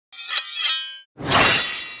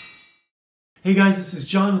Hey guys, this is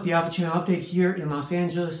John with the Alpha Channel Update here in Los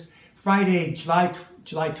Angeles, Friday, July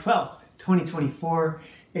 12th, 2024.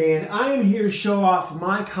 And I am here to show off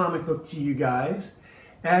my comic book to you guys,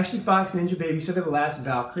 Ashley Fox Ninja Babysitter, The Last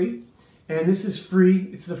Valkyrie. And this is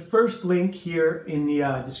free. It's the first link here in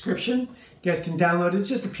the description. You guys can download it. It's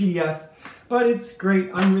just a PDF, but it's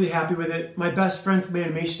great. I'm really happy with it. My best friend from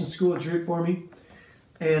animation school drew it for me,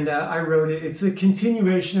 and I wrote it. It's a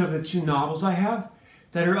continuation of the two novels I have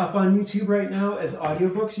that are up on YouTube right now as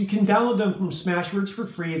audiobooks. You can download them from Smashwords for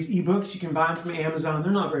free as ebooks. You can buy them from Amazon.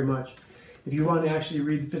 They're not very much if you want to actually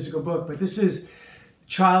read the physical book. But this is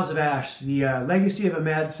Trials of Ash, the legacy of a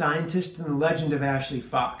mad scientist and the legend of Ashley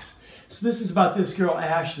Fox. So this is about this girl,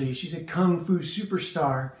 Ashley. She's a kung fu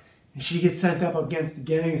superstar, and she gets sent up against a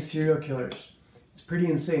gang of serial killers. It's pretty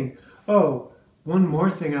insane. Oh, one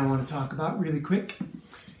more thing I want to talk about really quick.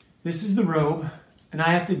 This is the robe, and I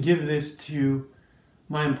have to give this to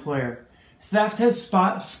my employer. Theft has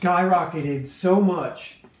skyrocketed so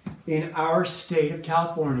much in our state of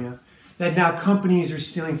California that now companies are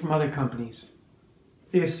stealing from other companies.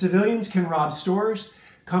 If civilians can rob stores,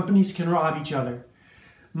 companies can rob each other.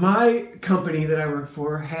 My company that I work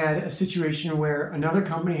for had a situation where another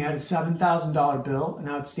company had a $7,000 bill, an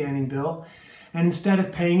outstanding bill, and instead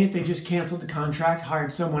of paying it, they just canceled the contract,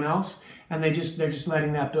 hired someone else, and they're just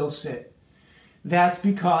letting that bill sit. That's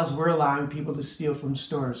because we're allowing people to steal from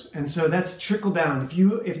stores. And so that's trickle down.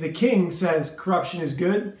 If the king says corruption is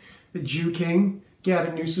good, the Jew king,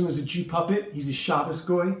 Gavin Newsom, is a Jew puppet. He's a Shabbos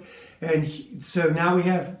goy. And so now we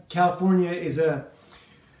have California is a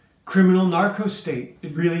criminal narco state.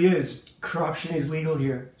 It really is. Corruption is legal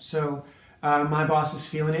here. So my boss is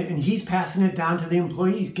feeling it, and he's passing it down to the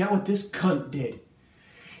employees. Get what this cunt did.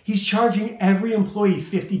 He's charging every employee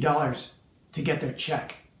 $50 to get their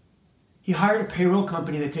check. He hired a payroll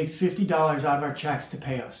company that takes $50 out of our checks to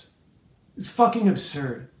pay us. It's fucking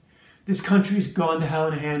absurd. This country's gone to hell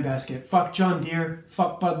in a handbasket. Fuck John Deere,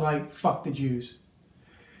 fuck Bud Light, fuck the Jews.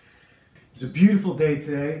 It's a beautiful day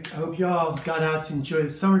today. I hope y'all got out to enjoy the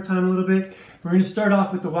summertime a little bit. We're going to start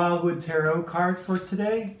off with the Wildwood Tarot card for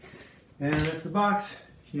today. And that's the box.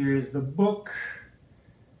 Here's the book.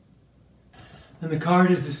 And the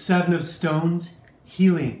card is the Seven of Stones,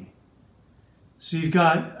 Healing. So you've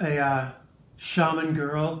got a shaman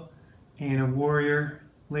girl and a warrior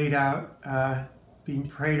laid out, being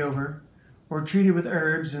prayed over, or treated with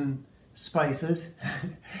herbs and spices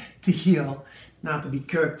to heal, not to be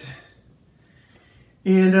cooked.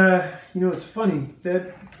 And you know, it's funny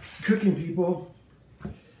that cooking people,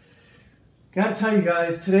 gotta tell you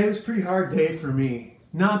guys, today was a pretty hard day for me.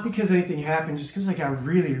 Not because anything happened, just because I got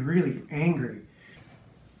really, really angry.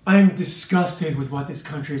 I'm disgusted with what this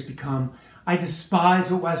country has become. I despise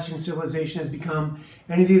what Western civilization has become,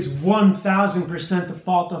 and it is 1000% the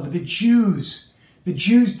fault of the Jews. The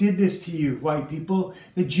Jews did this to you, white people.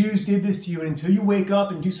 The Jews did this to you, and until you wake up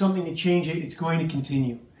and do something to change it, it's going to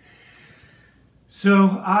continue.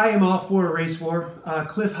 So I am all for a race war.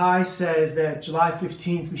 Cliff High says that July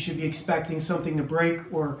 15th we should be expecting something to break,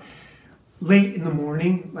 or late in the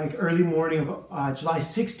morning, like early morning of July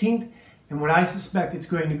 16th. And what I suspect it's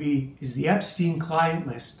going to be is the Epstein client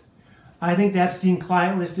list. I think the Epstein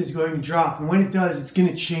client list is going to drop, and when it does, it's going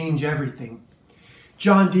to change everything.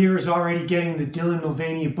 John Deere is already getting the Dylan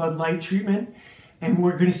Mulvaney Bud Light treatment, and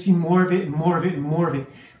we're going to see more of it and more of it and more of it.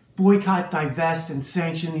 Boycott, divest, and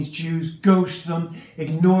sanction these Jews. Ghost them,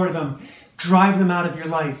 ignore them, drive them out of your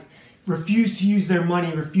life. Refuse to use their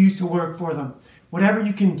money, refuse to work for them. Whatever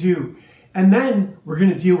you can do. And then we're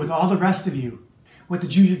going to deal with all the rest of you. What the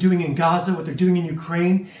Jews are doing in Gaza, what they're doing in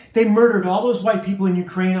Ukraine. They murdered all those white people in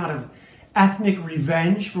Ukraine out of ethnic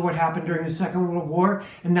revenge for what happened during the Second World War,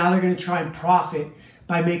 and now they're going to try and profit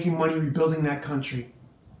by making money rebuilding that country.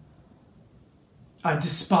 I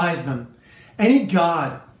despise them. Any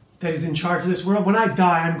God that is in charge of this world, when I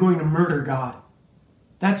die, I'm going to murder God.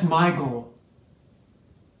 That's my goal.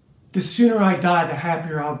 The sooner I die, the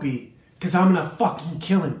happier I'll be, because I'm going to fucking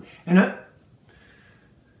kill him. And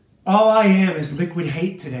all I am is liquid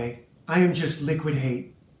hate today. I am just liquid hate.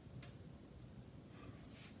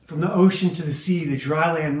 From the ocean to the sea, the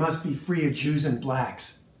dry land must be free of Jews and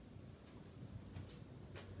blacks.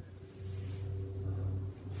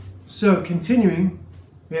 So, continuing,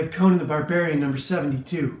 we have Conan the Barbarian, number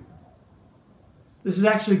 72. This is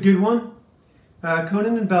actually a good one.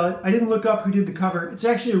 Conan and Bellet. I didn't look up who did the cover. It's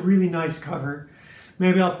actually a really nice cover.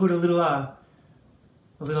 Maybe I'll put a little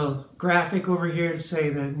graphic over here to say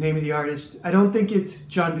the name of the artist. I don't think it's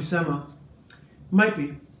John Buscema. Might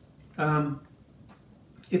be.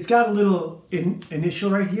 It's got a little initial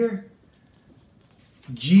right here.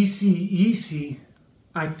 GCEC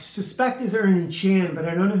I suspect is Ernie Chan, but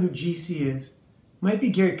I don't know who GC is. Might be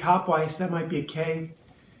Gary Kopweiss, that might be a K.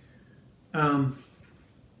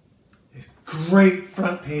 Great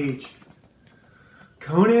front page.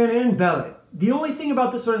 Conan and Bellet. The only thing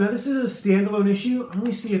about this one, now this is a standalone issue. Let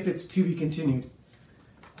me see if it's to be continued.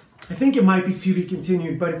 I think it might be to be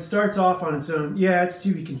continued, but it starts off on its own. Yeah, it's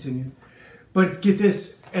to be continued. But get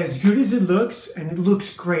this, as good as it looks, and it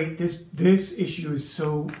looks great, this issue is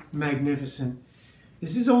so magnificent.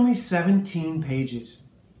 This is only 17 pages.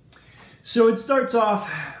 So it starts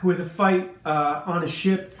off with a fight on a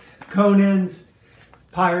ship. Conan's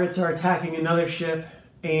pirates are attacking another ship,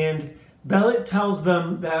 and Bellet tells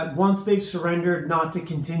them that once they've surrendered, not to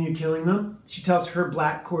continue killing them. She tells her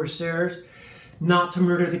black corsairs not to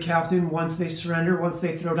murder the captain once they surrender, once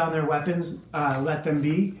they throw down their weapons, let them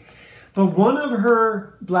be. But one of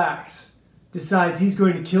her blacks decides he's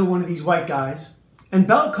going to kill one of these white guys, and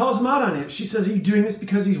Bellet calls him out on it. She says, are you doing this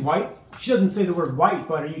because he's white? She doesn't say the word white,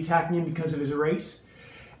 but are you attacking him because of his race?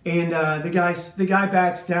 And the guy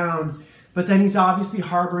backs down, but then he's obviously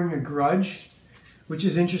harboring a grudge, which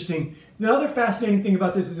is interesting. The other fascinating thing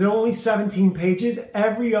about this is only 17 pages.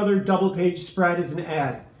 Every other double page spread is an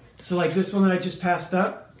ad. So like this one that I just passed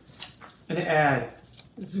up, an ad.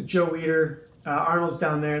 This is Joe Weider. Arnold's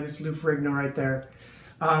down there. This is Lou Ferrigno right there.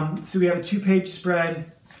 So we have a two-page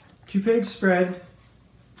spread,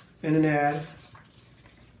 and an ad.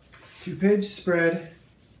 Two-page spread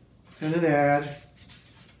and an ad.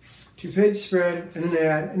 Two-page spread and an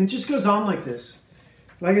ad. And it just goes on like this.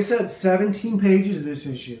 Like I said, 17 pages this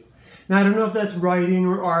issue. Now, I don't know if that's writing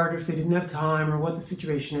or art, or if they didn't have time, or what the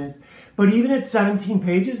situation is. But even at 17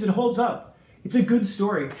 pages, it holds up. It's a good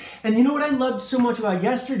story. And you know what I loved so much about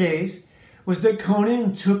yesterday's was that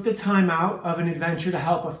Conan took the time out of an adventure to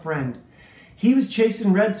help a friend. He was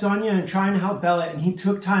chasing Red Sonja and trying to help Bellet, and he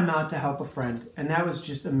took time out to help a friend. And that was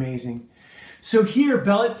just amazing. So here,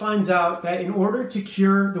 Bellet finds out that in order to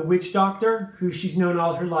cure the witch doctor, who she's known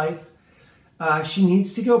all her life, she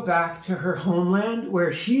needs to go back to her homeland,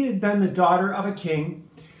 where she has been the daughter of a king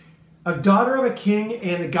and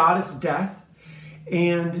the goddess Death.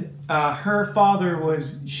 And her father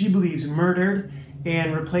was, she believes, murdered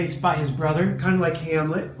and replaced by his brother, kind of like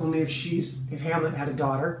Hamlet, only if Hamlet had a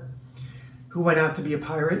daughter who went out to be a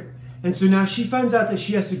pirate. And so now she finds out that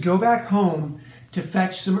she has to go back home to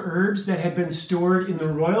fetch some herbs that had been stored in the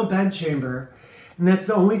royal bedchamber. And that's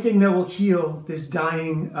the only thing that will heal this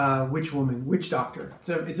dying witch doctor.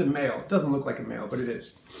 It's a male. It doesn't look like a male, but it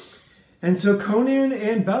is. And so Conan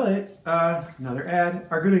and Bellet, another ad,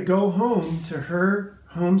 are going to go home to her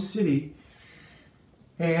home city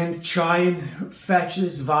and try and fetch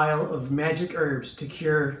this vial of magic herbs to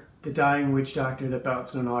cure the dying witch doctor that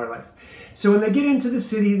Bellet's known all her life. So when they get into the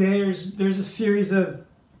city, there's a series of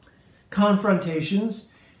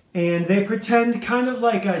confrontations, and they pretend kind of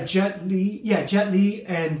like a Jet Li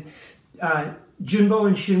and Junbo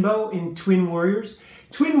and Shinbo in Twin Warriors.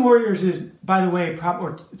 Twin Warriors is, by the way,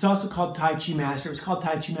 it's also called Tai Chi Master. It's called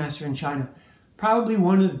Tai Chi Master in China. Probably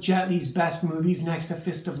one of Jet Li's best movies next to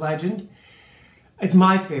Fist of Legend. It's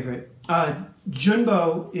my favorite.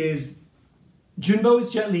 Junbo is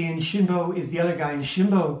Jet Li and Shinbo is the other guy, and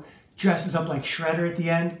Shinbo dresses up like Shredder at the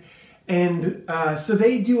end. And so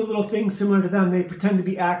they do a little thing similar to them. They pretend to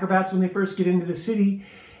be acrobats when they first get into the city,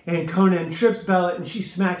 and Conan trips Bellet and she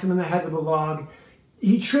smacks him in the head with a log.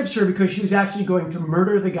 He trips her because she was actually going to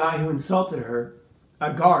murder the guy who insulted her,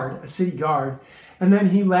 a city guard. And then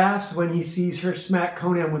he laughs when he sees her smack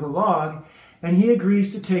Conan with a log, and he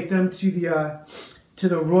agrees to take them to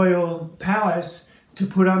the royal palace to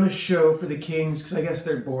put on a show for the kings, because I guess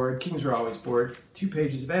they're bored. Kings are always bored. 2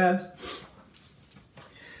 pages of ads.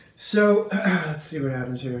 So, let's see what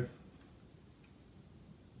happens here.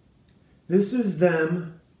 This is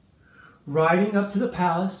them riding up to the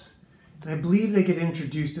palace, and I believe they get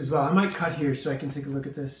introduced as well. I might cut here so I can take a look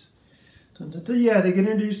at this. Yeah, they get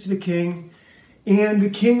introduced to the king. And the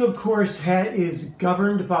king, of course, is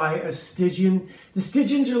governed by a Stygian. The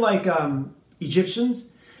Stygians are like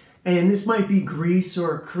Egyptians, and this might be Greece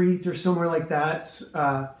or Crete or somewhere like that.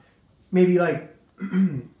 Maybe like,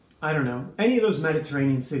 I don't know, any of those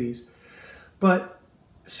Mediterranean cities. But,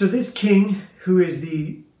 so this king, who is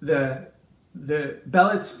the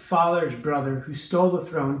Bellet's father's brother who stole the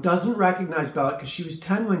throne, doesn't recognize Bellet because she was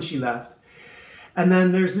 10 when she left. And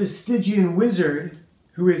then there's this Stygian wizard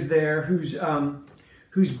who is there,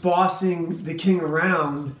 who's bossing the king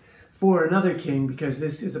around for another king, because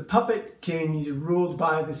this is a puppet king. He's ruled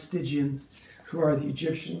by the Stygians, who are the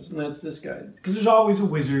Egyptians, and that's this guy. Because there's always a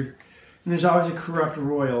wizard, and there's always a corrupt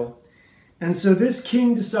royal. And so this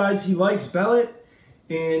king decides he likes Bellet,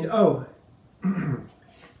 and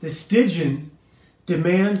the Stygian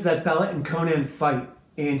demands that Bellet and Conan fight,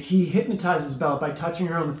 and he hypnotizes Bellet by touching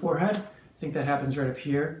her on the forehead. I think that happens right up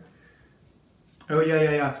here. Oh,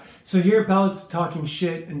 yeah. So here Bellet's talking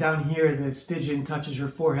shit, and down here the Stygian touches her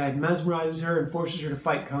forehead, mesmerizes her, and forces her to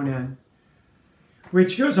fight Conan,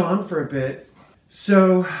 which goes on for a bit.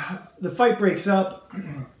 So the fight breaks up,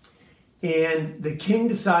 and the king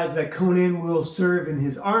decides that Conan will serve in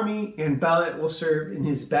his army, and Bellet will serve in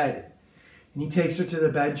his bed. And he takes her to the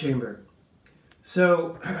bedchamber.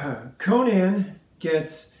 So Conan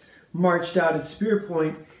gets marched out at spear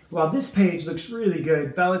point. While this page looks really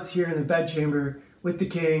good, Bellet's here in the bedchamber with the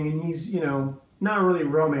king, and he's, not really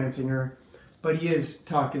romancing her, but he is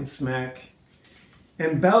talking smack.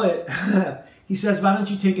 And Bellet, he says, why don't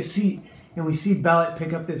you take a seat? And we see Bellet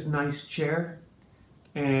pick up this nice chair,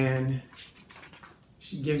 and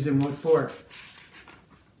she gives him what for.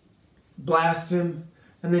 Blasts him,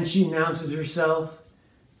 and then she announces herself,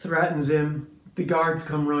 threatens him. The guards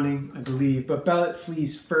come running, I believe, but Bellet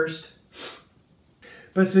flees first.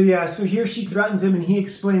 But so here she threatens him, and he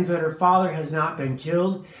explains that her father has not been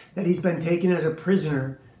killed, that he's been taken as a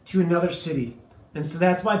prisoner to another city. And so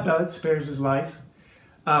that's why Bellet spares his life.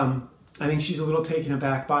 I think she's a little taken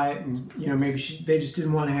aback by it, and maybe they just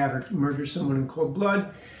didn't want to have her murder someone in cold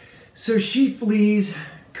blood. So she flees,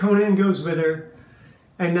 Conan goes with her,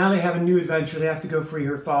 and now they have a new adventure. They have to go free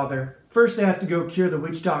her father. First they have to go cure the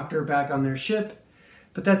witch doctor back on their ship.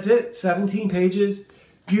 But that's it, 17 pages.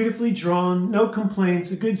 Beautifully drawn, no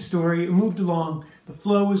complaints, a good story. It moved along. The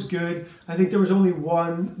flow was good. I think there was only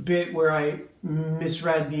one bit where I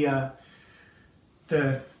misread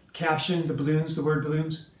the caption, the word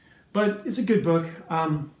balloons. But it's a good book.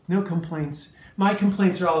 No complaints. My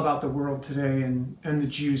complaints are all about the world today and the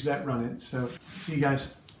Jews that run it. So see you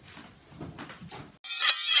guys.